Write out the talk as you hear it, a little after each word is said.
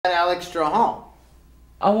Alex Strahan.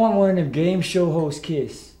 I want one of them game show host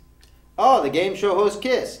kiss. Oh, the game show host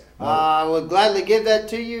kiss. I will gladly give that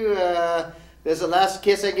to you. There's the last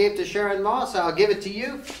kiss I gave to Sharon Moss. I'll give it to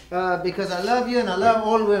you because I love you and I love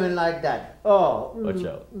all women like that. Oh. Watch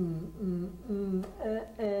out.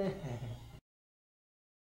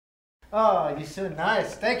 Oh, you're so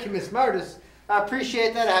nice. Thank you, Miss Murtis. I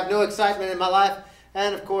appreciate that. I have no excitement in my life.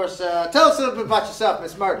 And of course, tell us a little bit about yourself,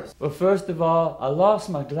 Miss Murtis. Well, first of all, I lost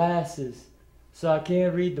my glasses, so I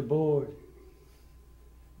can't read the board.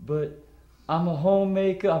 But I'm a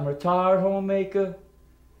homemaker, I'm a retired homemaker,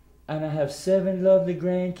 and I have 7 lovely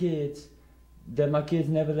grandkids that my kids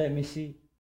never let me see.